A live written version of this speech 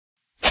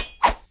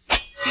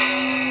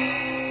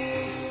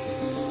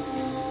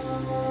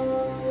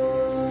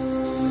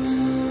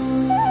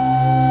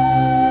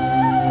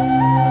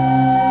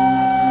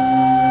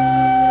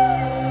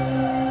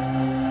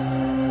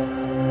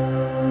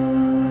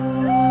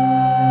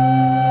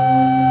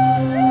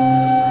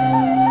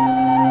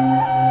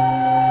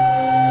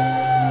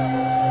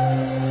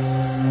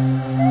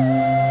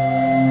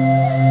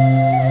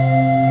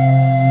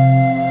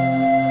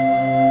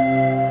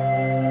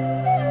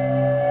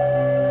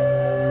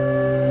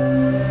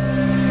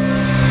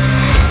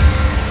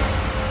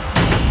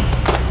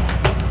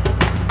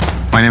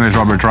My name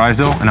is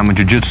Drysdale, and I'm a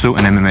jiu-jitsu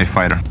and MMA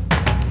fighter.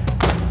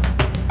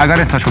 I got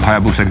in touch with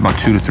Hayabusa about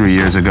 2 to 3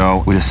 years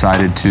ago. We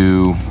decided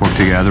to work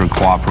together and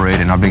cooperate,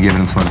 and I've been giving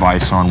them some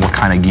advice on what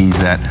kind of gis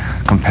that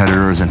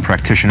competitors and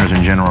practitioners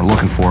in general are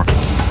looking for.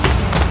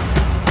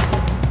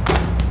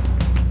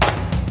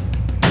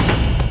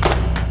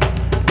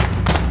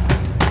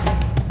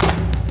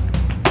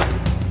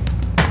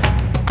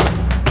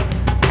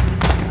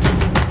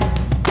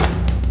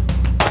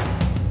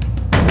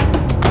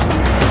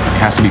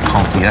 It has to be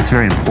comfortable. That's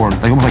very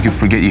important. Like almost like you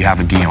forget you have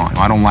a gi on.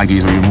 I don't like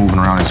gis where you're moving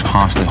around and it's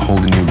constantly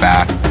holding you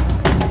back.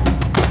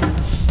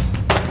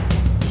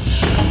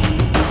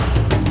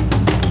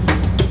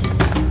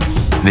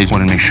 They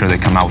wanted to make sure they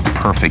come out with the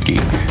perfect gi.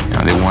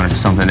 They wanted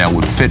something that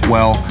would fit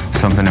well,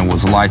 something that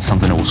was light,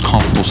 something that was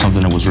comfortable,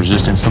 something that was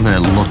resistant, something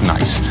that looked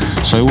nice.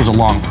 So it was a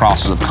long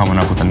process of coming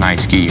up with a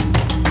nice gi.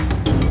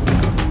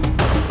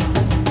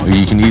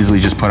 You can easily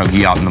just put a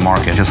gi out in the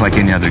market, just like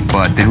any other,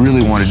 but they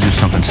really wanted to do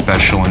something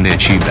special, and they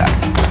achieved that.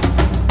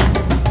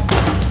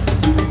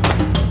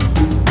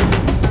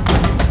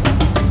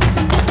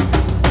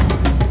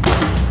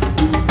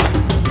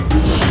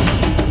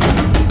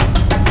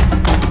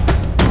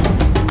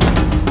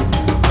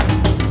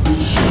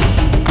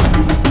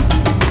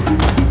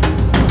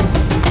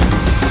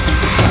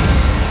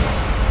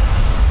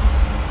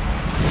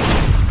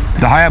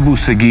 The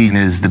Hayabusa gi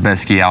is the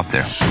best gi out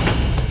there.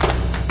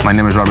 My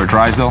name is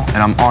Drysdale, and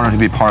I'm honored to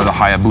be part of the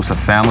Hayabusa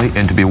family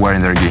and to be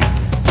wearing their gi.